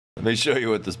Let me show you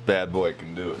what this bad boy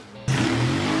can do.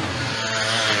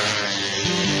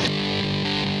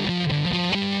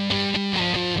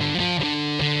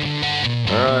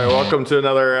 Alright, welcome to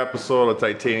another episode of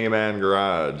Titanium Man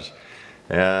Garage.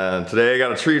 And today I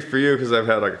got a treat for you because I've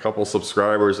had a couple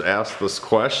subscribers ask this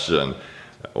question.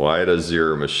 Why does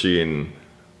your machine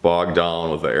bog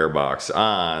down with the airbox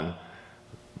on,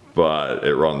 but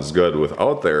it runs good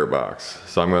without the airbox?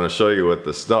 So I'm going to show you what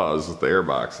this does with the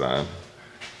airbox on.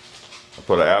 I'll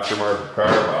put an aftermarket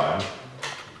carb on.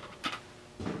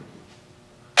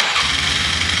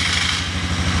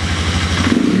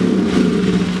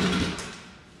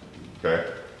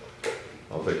 Okay,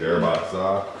 I'll take the airbox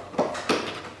off.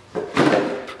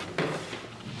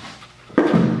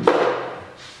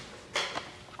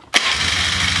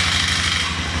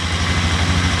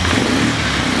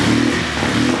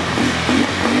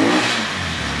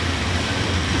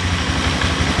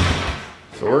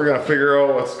 So we're gonna figure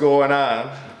out what's going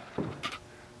on,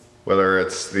 whether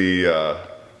it's the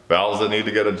valves that need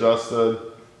to get adjusted,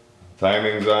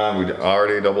 timing's on. We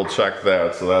already double checked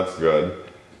that, so that's good.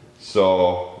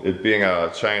 So it being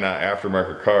a China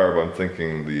aftermarket carb, I'm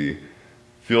thinking the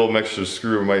fuel mixture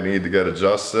screw might need to get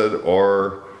adjusted,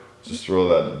 or just throw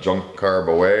that junk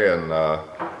carb away. And I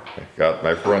got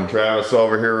my friend Travis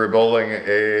over here rebuilding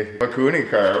a Mikuni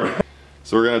carb.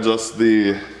 So we're gonna adjust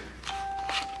the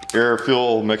air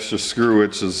fuel mixture screw,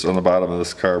 which is on the bottom of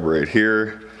this carb right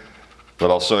here. But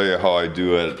I'll show you how I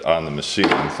do it on the machine.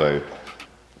 So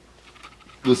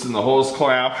I loosen the hose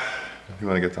clamp, if you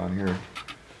want to get down here.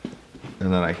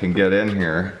 And then I can get in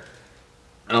here,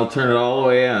 and I'll turn it all the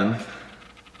way in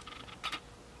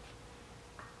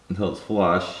until it's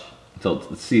flush, until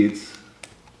it seats,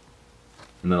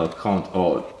 and then I'll count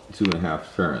out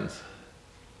 2.5 turns.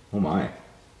 Oh my.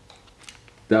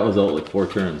 That was out like 4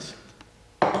 turns.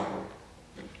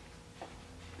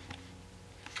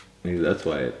 Maybe that's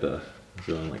why it's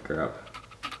running like crap.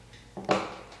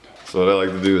 So what I like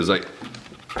to do is I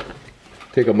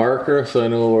take a marker so I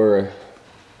know where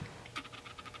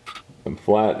I'm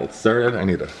flat, it started. I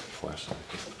need a flashlight.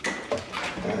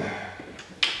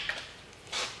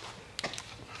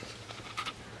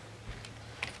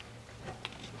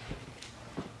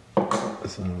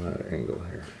 It's on that angle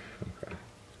here. Okay.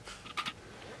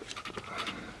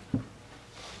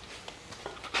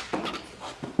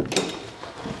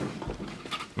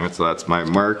 Alright, so that's my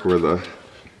mark where the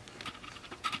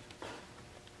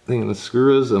thing in the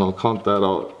screw is, and I'll count that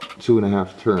out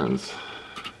 2.5 turns.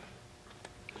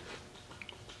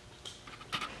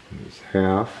 There's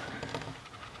half,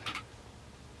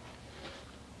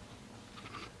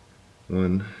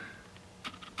 1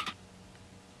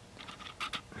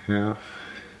 half,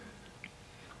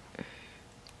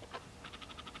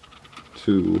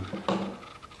 2,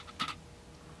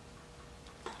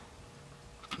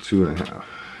 2.5,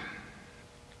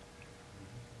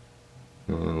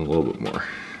 a little bit more.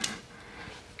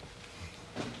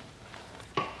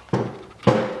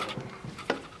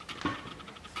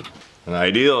 And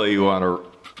ideally you want to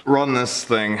run this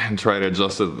thing and try to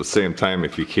adjust it at the same time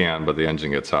if you can, but the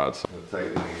engine gets hot. So I'm going to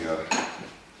tighten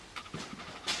the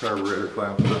carburetor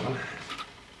clamp down.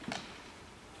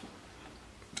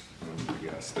 And the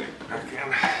gas tank back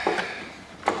in.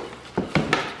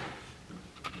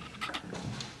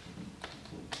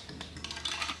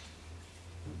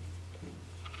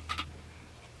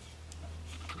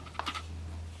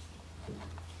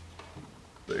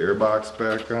 The airbox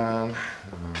back on.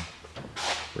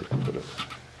 Where can I put it?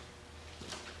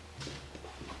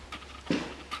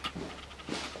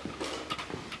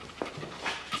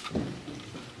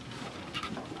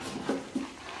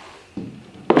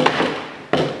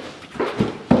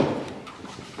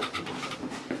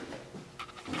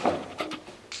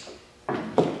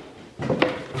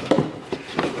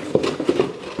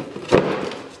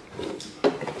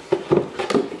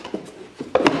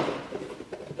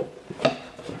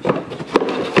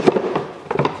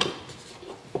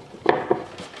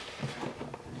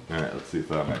 See if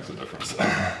that makes a difference.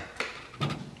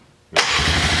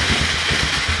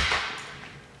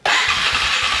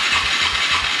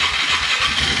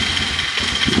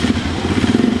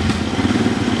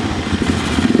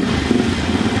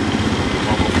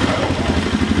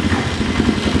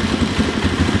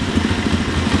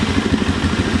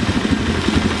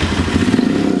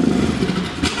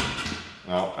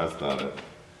 No, that's not it.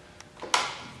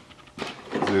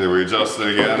 So either we adjust it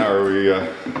again, or we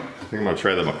I think I'm gonna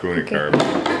try the Mikuni carb.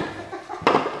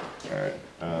 Alright.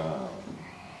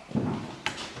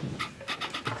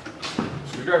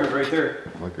 Screwdriver's right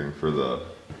there. Looking for the...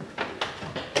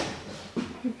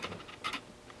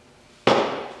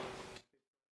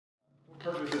 What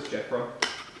purpose is this jet from?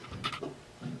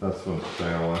 That's from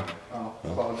China one.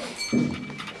 Oh,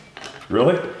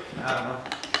 Really? I don't know.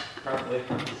 Probably.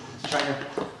 It's China.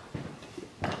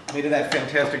 Made of that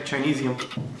fantastic Chinesium.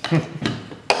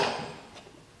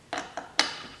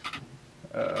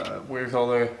 Where's all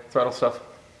the throttle stuff?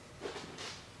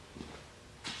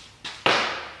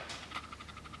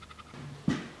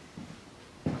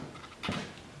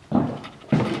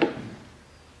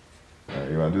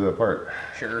 You want to do that part?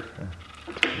 Sure.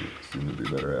 You seem to be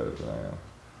better at it than I am.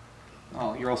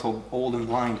 Oh, you're also old and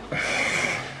blind.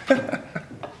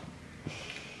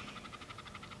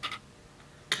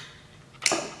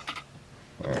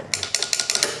 Alright.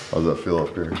 How's that feel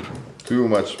up here? Too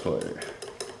much play.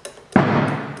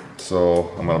 So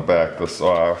I'm going to back this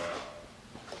off.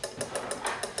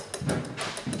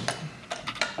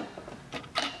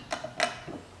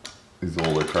 These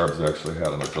older carbs actually had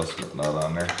an adjustment nut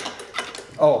on there.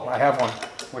 Oh, I have one.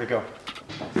 Where'd it go?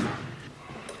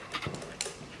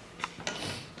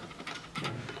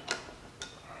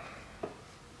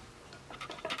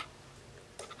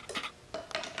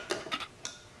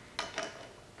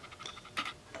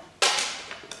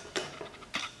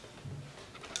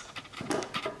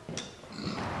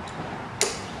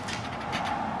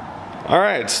 All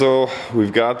right, so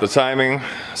we've got the timing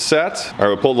set. All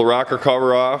right, we pulled the rocker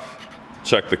cover off,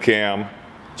 check the cam,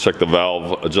 check the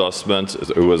valve adjustment.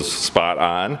 It was spot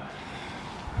on.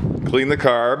 Clean the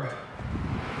carb.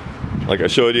 Like I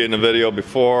showed you in the video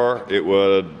before, it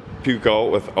would puke out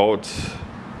with the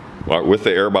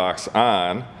airbox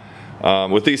on.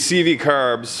 With these CV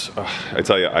carbs, I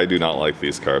tell you, I do not like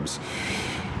these carbs.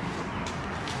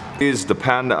 These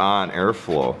depend on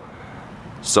airflow.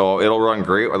 So it'll run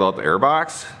great without the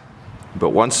airbox, but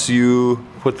once you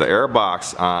put the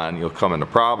airbox on, you'll come into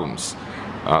problems.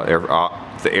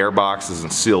 The airbox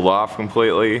isn't sealed off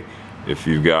completely. If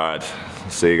you've got,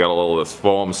 say you got a little of this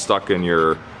foam stuck in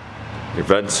your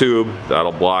vent tube,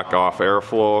 that'll block off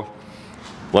airflow.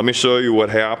 Let me show you what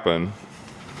happened.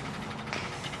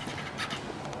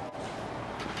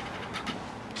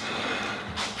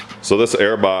 So this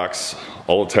airbox,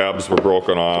 all the tabs were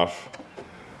broken off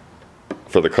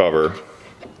for the cover,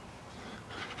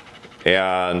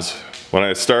 and when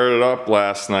I started up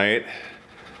last night,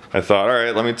 I thought, all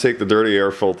right, let me take the dirty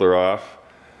air filter off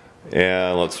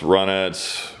and let's run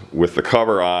it with the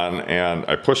cover on, and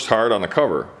I pushed hard on the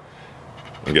cover,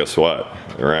 and guess what?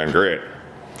 It ran great.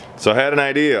 So I had an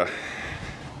idea.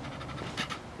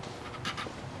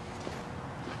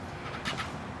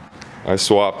 I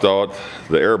swapped out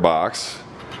the airbox.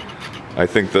 I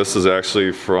think this is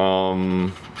actually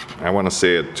from, I want to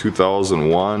say a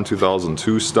 2001,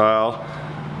 2002 style.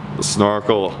 The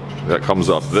snorkel that comes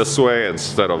up this way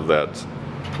instead of that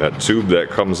tube that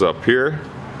comes up here.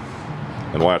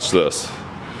 And watch this.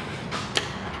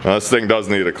 Now this thing does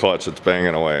need a clutch, it's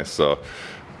banging away, so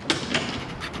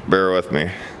bear with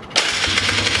me.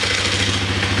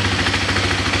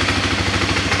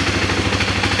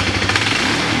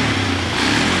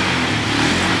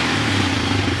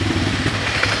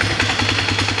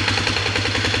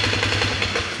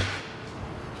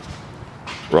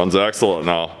 Runs excellent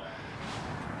now.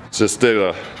 Just did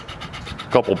a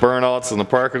couple burnouts in the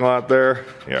parking lot there.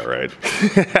 Yeah, right.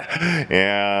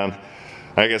 And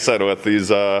like I said, with these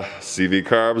CV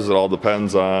carbs, it all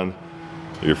depends on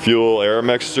your fuel air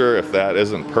mixture. If that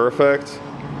isn't perfect,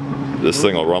 this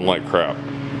thing will run like crap.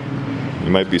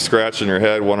 You might be scratching your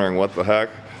head wondering what the heck.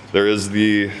 There is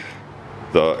the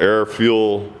air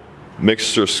fuel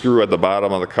mixture screw at the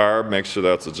bottom of the carb. Make sure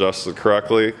that's adjusted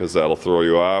correctly, because that'll throw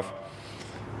you off.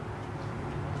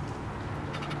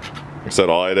 Like I said,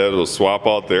 all I did was swap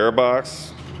out the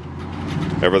airbox.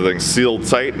 Everything's sealed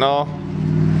tight now.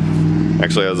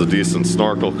 Actually has a decent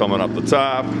snorkel coming up the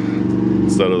top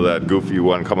instead of that goofy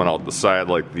one coming out the side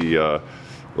like the,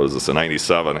 what is this, a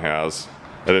 97 has.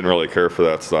 I didn't really care for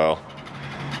that style.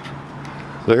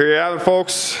 So here you have it,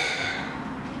 folks.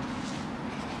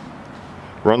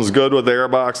 Runs good with the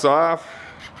airbox off.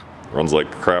 Runs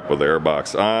like crap with the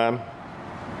airbox on.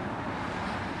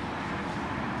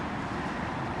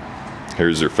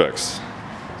 Here's your fix.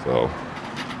 So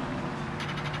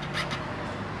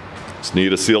just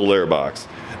need a sealed airbox.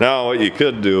 Now what you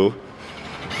could do,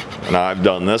 and I've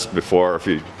done this before, if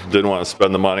you didn't want to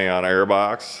spend the money on an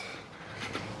airbox,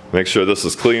 make sure this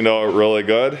is cleaned out really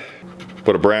good.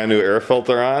 Put a brand new air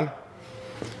filter on,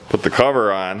 put the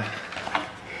cover on,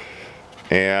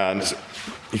 and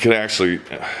you can actually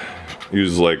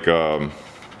use like some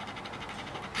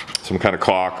kind of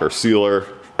caulk or sealer.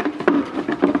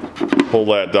 Hold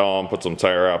that down, put some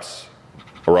tie wraps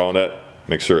around it,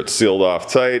 make sure it's sealed off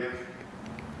tight,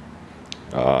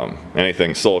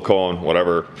 anything silicone,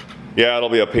 whatever. Yeah, it'll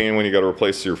be a pain when you got to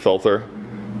replace your filter,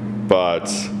 but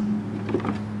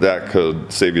that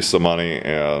could save you some money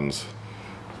and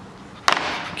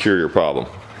cure your problem.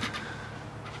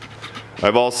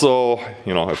 I've also,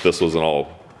 you know, if this wasn't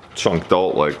all chunked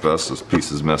out like this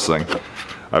piece is missing,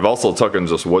 I've also taken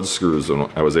just wood screws and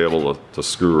I was able to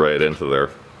screw right into there.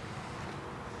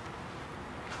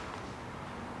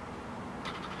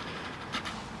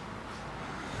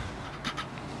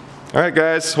 Alright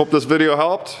guys, hope this video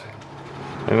helped.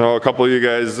 I know a couple of you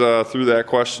guys threw that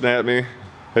question at me.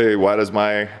 Hey, why does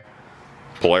my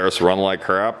Polaris run like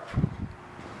crap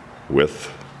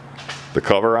with the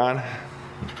cover on?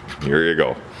 Here you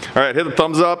go. Alright, hit the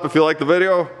thumbs up if you like the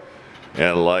video.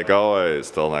 And like always,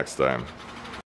 till next time.